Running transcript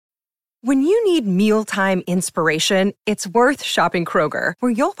When you need mealtime inspiration, it's worth shopping Kroger,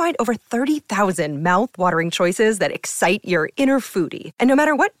 where you'll find over 30,000 mouth-watering choices that excite your inner foodie. And no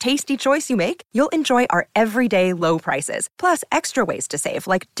matter what tasty choice you make, you'll enjoy our everyday low prices, plus extra ways to save,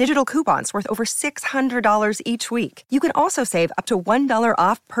 like digital coupons worth over $600 each week. You can also save up to $1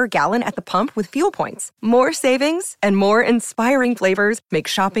 off per gallon at the pump with fuel points. More savings and more inspiring flavors make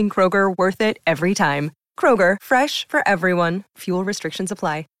shopping Kroger worth it every time. Kroger, fresh for everyone. Fuel restrictions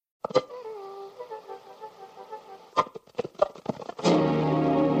apply.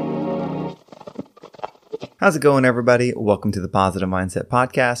 How's it going, everybody? Welcome to the Positive Mindset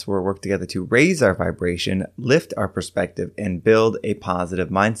Podcast, where we work together to raise our vibration, lift our perspective, and build a positive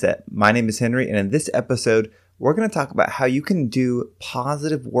mindset. My name is Henry, and in this episode, we're going to talk about how you can do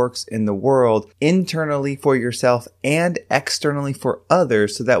positive works in the world internally for yourself and externally for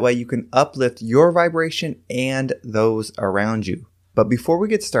others, so that way you can uplift your vibration and those around you. But before we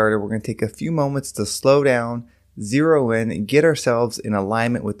get started, we're going to take a few moments to slow down, zero in, and get ourselves in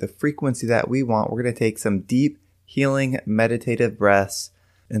alignment with the frequency that we want. We're going to take some deep, healing, meditative breaths.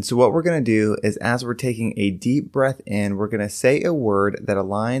 And so what we're going to do is, as we're taking a deep breath in, we're going to say a word that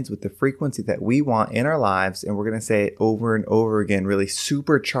aligns with the frequency that we want in our lives. And we're going to say it over and over again, really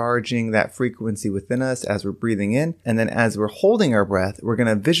supercharging that frequency within us as we're breathing in. And then as we're holding our breath, we're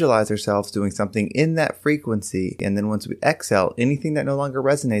going to visualize ourselves doing something in that frequency. And then once we exhale, anything that no longer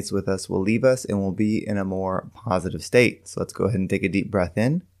resonates with us will leave us and we'll be in a more positive state. So let's go ahead and take a deep breath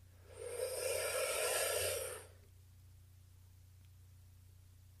in.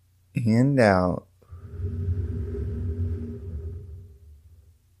 And out.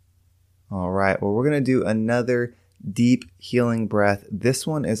 All right. Well, we're going to do another deep healing breath. This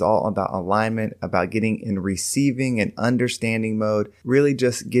one is all about alignment, about getting in receiving and understanding mode, really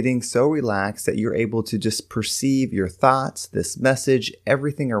just getting so relaxed that you're able to just perceive your thoughts, this message,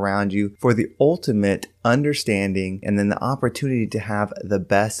 everything around you for the ultimate understanding and then the opportunity to have the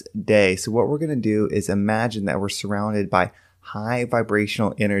best day. So what we're going to do is imagine that we're surrounded by high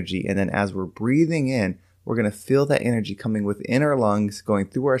vibrational energy. And then as we're breathing in, we're going to feel that energy coming within our lungs, going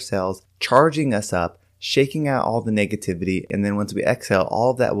through our cells, charging us up, shaking out all the negativity. And then once we exhale,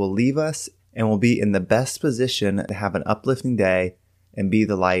 all of that will leave us and we'll be in the best position to have an uplifting day and be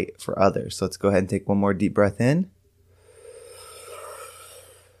the light for others. So let's go ahead and take one more deep breath in.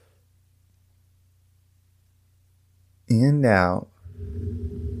 And out.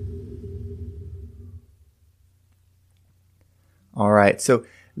 All right, so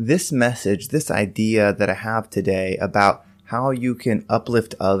this message, this idea that I have today about how you can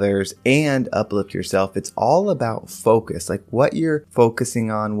uplift others and uplift yourself, it's all about focus, like what you're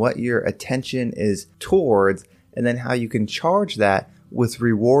focusing on, what your attention is towards, and then how you can charge that with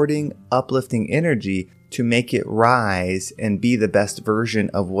rewarding, uplifting energy to make it rise and be the best version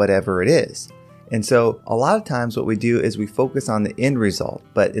of whatever it is. And so a lot of times what we do is we focus on the end result.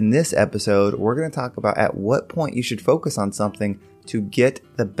 But in this episode, we're going to talk about at what point you should focus on something to get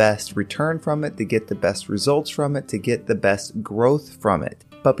the best return from it, to get the best results from it, to get the best growth from it.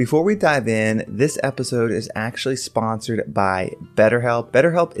 But before we dive in, this episode is actually sponsored by BetterHelp.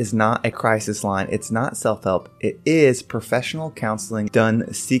 BetterHelp is not a crisis line. It's not self-help. It is professional counseling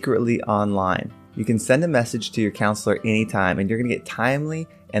done secretly online. You can send a message to your counselor anytime, and you're going to get timely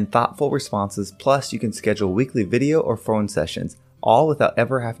and thoughtful responses. Plus, you can schedule weekly video or phone sessions, all without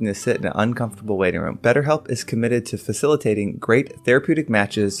ever having to sit in an uncomfortable waiting room. BetterHelp is committed to facilitating great therapeutic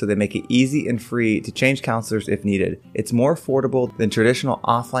matches, so they make it easy and free to change counselors if needed. It's more affordable than traditional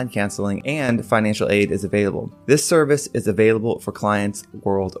offline counseling, and financial aid is available. This service is available for clients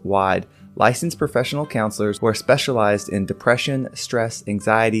worldwide. Licensed professional counselors who are specialized in depression, stress,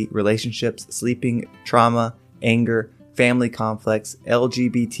 anxiety, relationships, sleeping, trauma, anger, family conflicts,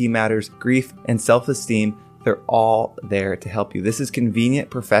 LGBT matters, grief, and self-esteem. They're all there to help you. This is convenient,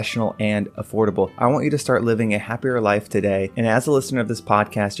 professional, and affordable. I want you to start living a happier life today. And as a listener of this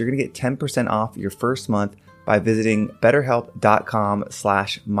podcast, you're going to get 10% off your first month by visiting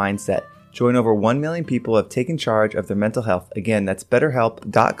betterhelp.com/mindset. Join over 1 million people who have taken charge of their mental health. Again, that's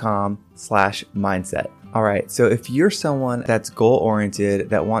betterhelp.com/mindset. All right, so if you're someone that's goal-oriented,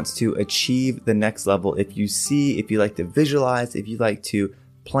 that wants to achieve the next level, if you like to visualize, if you like to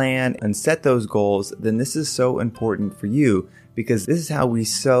plan and set those goals, then this is so important for you, because this is how we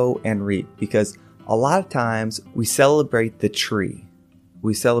sow and reap. Because a lot of times we celebrate the tree.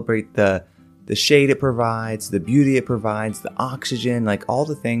 We celebrate the shade it provides, the beauty it provides, the oxygen, like all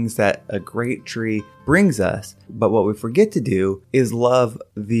the things that a great tree brings us. But what we forget to do is love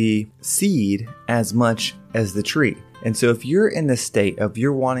the seed as much as the tree. And so if you're in the state of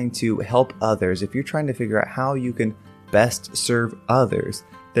you're wanting to help others, if you're trying to figure out how you can best serve others,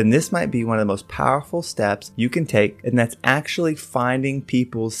 then this might be one of the most powerful steps you can take, and that's actually finding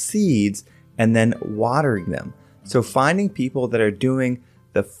people's seeds and then watering them. So finding people that are doing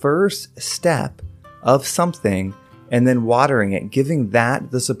the first step of something and then watering it, giving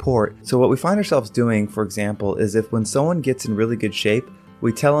that the support. So what we find ourselves doing, for example, is if when someone gets in really good shape,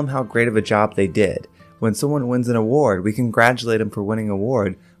 we tell them how great of a job they did. When someone wins an award, we congratulate them for winning an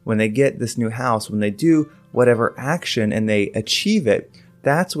award. When they get this new house, when they do whatever action and they achieve it,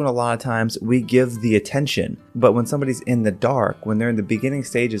 that's when a lot of times we give the attention. But when somebody's in the dark, when they're in the beginning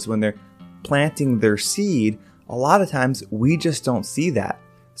stages, when they're planting their seed, a lot of times we just don't see that.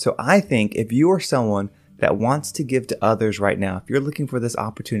 So I think if you are someone that wants to give to others right now, if you're looking for this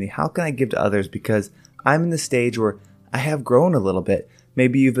opportunity, how can I give to others? Because I'm in the stage where I have grown a little bit.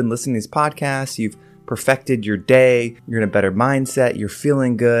 Maybe you've been listening to these podcasts, you've perfected your day, you're in a better mindset, you're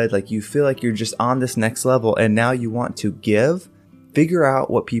feeling good, like you feel like you're just on this next level, and now you want to give. Figure out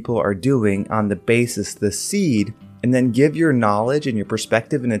what people are doing on the basis, the seed, and then give your knowledge and your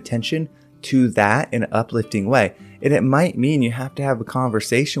perspective and attention to that in an uplifting way. And it might mean you have to have a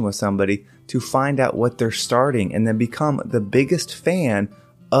conversation with somebody to find out what they're starting and then become the biggest fan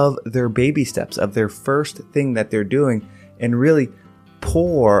of their baby steps, of their first thing that they're doing, and really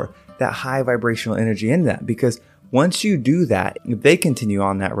pour that high vibrational energy in that. Because once you do that, if they continue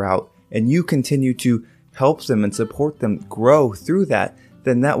on that route and you continue to help them and support them grow through that,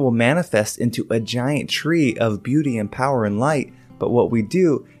 then that will manifest into a giant tree of beauty and power and light. But what we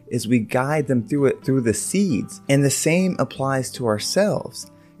do is we guide them through it through the seeds. And the same applies to ourselves.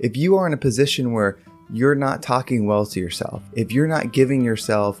 If you are in a position where you're not talking well to yourself, if you're not giving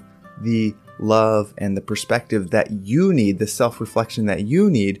yourself the love and the perspective that you need, the self-reflection that you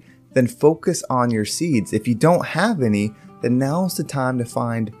need, then focus on your seeds. If you don't have any, then now's the time to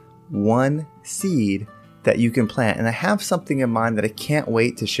find one seed that you can plant. And I have something in mind that I can't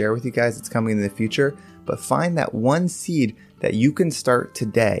wait to share with you guys. It's coming in the future. But find that one seed that you can start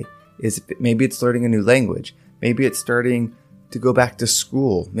today. Maybe it's learning a new language. Maybe it's starting to go back to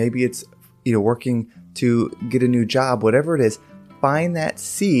school. Maybe it's working to get a new job. Whatever it is, find that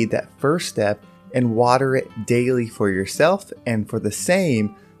seed, that first step, and water it daily for yourself. And for the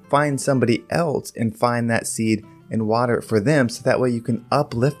same, find somebody else and find that seed and water it for them, so that way you can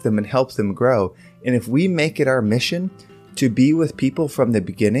uplift them and help them grow. And if we make it our mission to be with people from the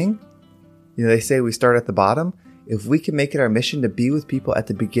beginning, they say we start at the bottom. If we can make it our mission to be with people at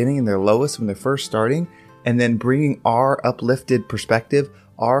the beginning and their lowest when they're first starting, and then bringing our uplifted perspective,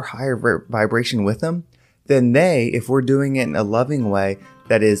 our higher vibration with them, then if we're doing it in a loving way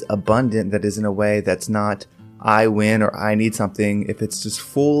that is abundant, that is in a way that's not I win or I need something, if it's just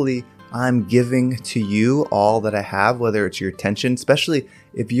fully I'm giving to you all that I have, whether it's your attention, especially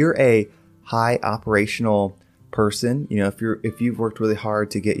if you're a high operational person, if you've worked really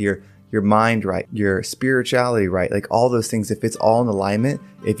hard to get your mind right, your spirituality right, like all those things, if it's all in alignment,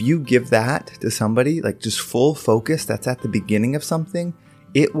 if you give that to somebody, like just full focus, that's at the beginning of something,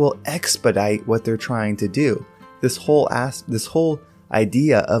 it will expedite what they're trying to do. This whole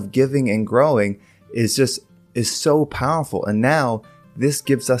idea of giving and growing is so powerful. And now this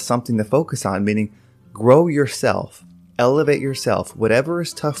gives us something to focus on, meaning grow yourself, elevate yourself, whatever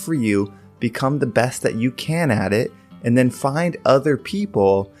is tough for you, become the best that you can at it, and then find other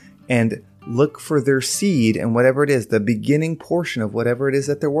people and look for their seed and whatever it is, the beginning portion of whatever it is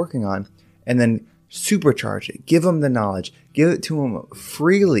that they're working on, and then supercharge it. Give them the knowledge. Give it to them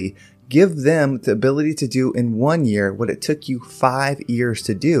freely. Give them the ability to do in 1 year what it took you 5 years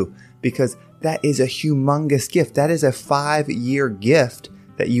to do, because that is a humongous gift. That is a 5-year gift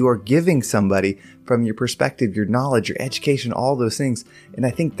that you are giving somebody from your perspective, your knowledge, your education, all those things. And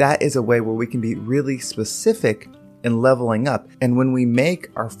I think that is a way where we can be really specific in leveling up. And when we make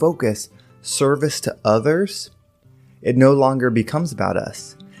our focus service to others, it no longer becomes about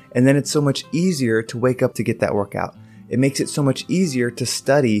us. And then it's so much easier to wake up to get that workout. It makes it so much easier to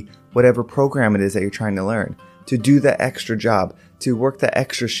study whatever program it is that you're trying to learn, to do that extra job, to work that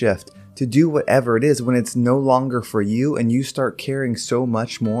extra shift, to do whatever it is when it's no longer for you and you start caring so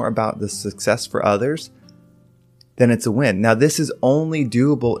much more about the success for others, then it's a win. Now, this is only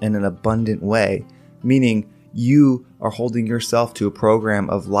doable in an abundant way, meaning you are holding yourself to a program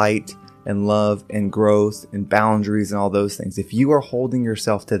of light and love and growth and boundaries and all those things. If you are holding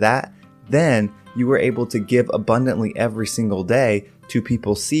yourself to that, then you are able to give abundantly every single day to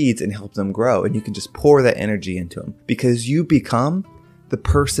people's seeds and help them grow. And you can just pour that energy into them because you become the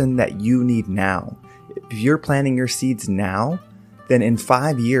person that you need now. If you're planting your seeds now, then in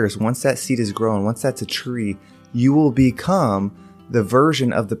 5 years, once that seed is grown, once that's a tree, you will become the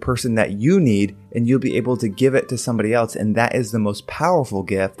version of the person that you need, and you'll be able to give it to somebody else. And that is the most powerful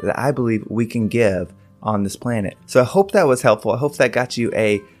gift that I believe we can give on this planet. So I hope that was helpful. I hope that got you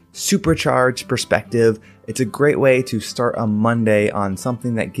a supercharged perspective. It's a great way to start a Monday on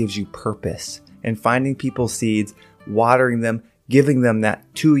something that gives you purpose, and finding people's seeds, watering them, giving them that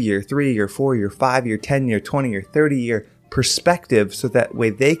 2-year, 3-year, 4-year, 5-year, 10-year, 20-year, 30-year perspective, so that way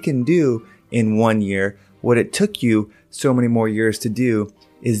they can do in 1 year what it took you so many more years to do,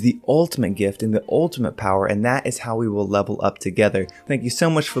 is the ultimate gift and the ultimate power. And that is how we will level up together. Thank you so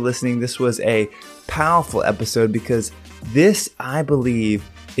much for listening. This was a powerful episode, because this, I believe,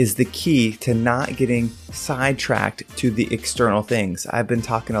 is the key to not getting sidetracked to the external things. I've been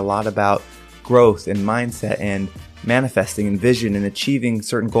talking a lot about growth and mindset and manifesting and vision and achieving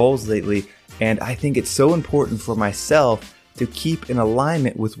certain goals lately. And I think it's so important for myself to keep in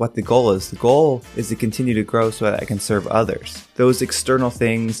alignment with what the goal is. The goal is to continue to grow so that I can serve others. Those external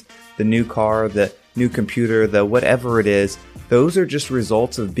things, the new car, the new computer, the whatever it is, those are just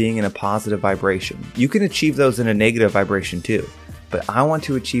results of being in a positive vibration. You can achieve those in a negative vibration too, but I want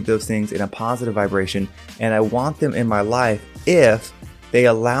to achieve those things in a positive vibration, and I want them in my life if they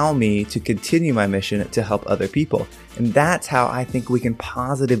allow me to continue my mission to help other people. And that's how I think we can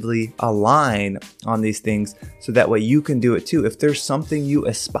positively align on these things, so that way you can do it too. If there's something you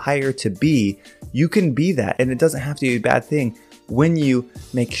aspire to be, you can be that. And it doesn't have to be a bad thing when you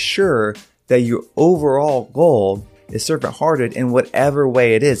make sure that your overall goal is servant-hearted in whatever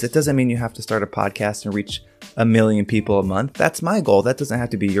way it is. It doesn't mean you have to start a podcast and reach 1 million people a month. That's my goal. That doesn't have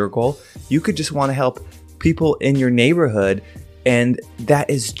to be your goal. You could just want to help people in your neighborhood, and that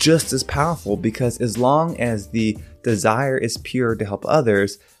is just as powerful, because as long as the desire is pure to help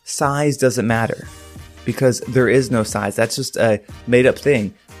others, size doesn't matter, because there is no size. That's just a made up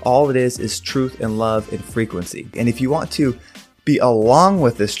thing. All it is truth and love and frequency. And if you want to be along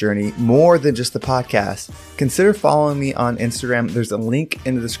with this journey more than just the podcast, consider following me on Instagram. There's a link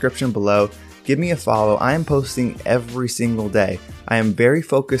in the description below. Give me a follow. I am posting every single day. I am very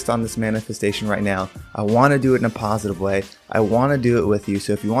focused on this manifestation right now. I want to do it in a positive way. I want to do it with you.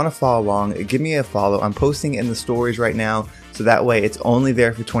 So if you want to follow along, give me a follow. I'm posting in the stories right now, so that way it's only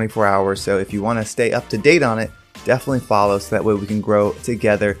there for 24 hours. So if you want to stay up to date on it, definitely follow, so that way we can grow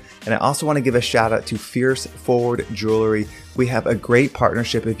together. And I also want to give a shout out to Fierce Forward Jewelry. We have a great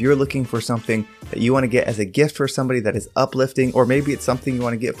partnership. If you're looking for something that you want to get as a gift for somebody that is uplifting, or maybe it's something you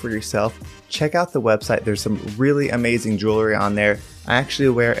want to get for yourself, check out the website. There's some really amazing jewelry on there. I actually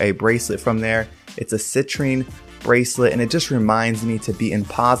wear a bracelet from there. It's a citrine bracelet, and it just reminds me to be in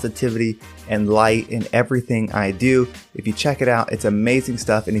positivity and light in everything I do. If you check it out, it's amazing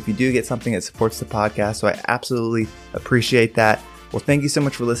stuff. And if you do get something that supports the podcast, so I absolutely appreciate that. Well, thank you so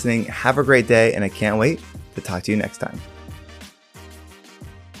much for listening. Have a great day, and I can't wait to talk to you next time.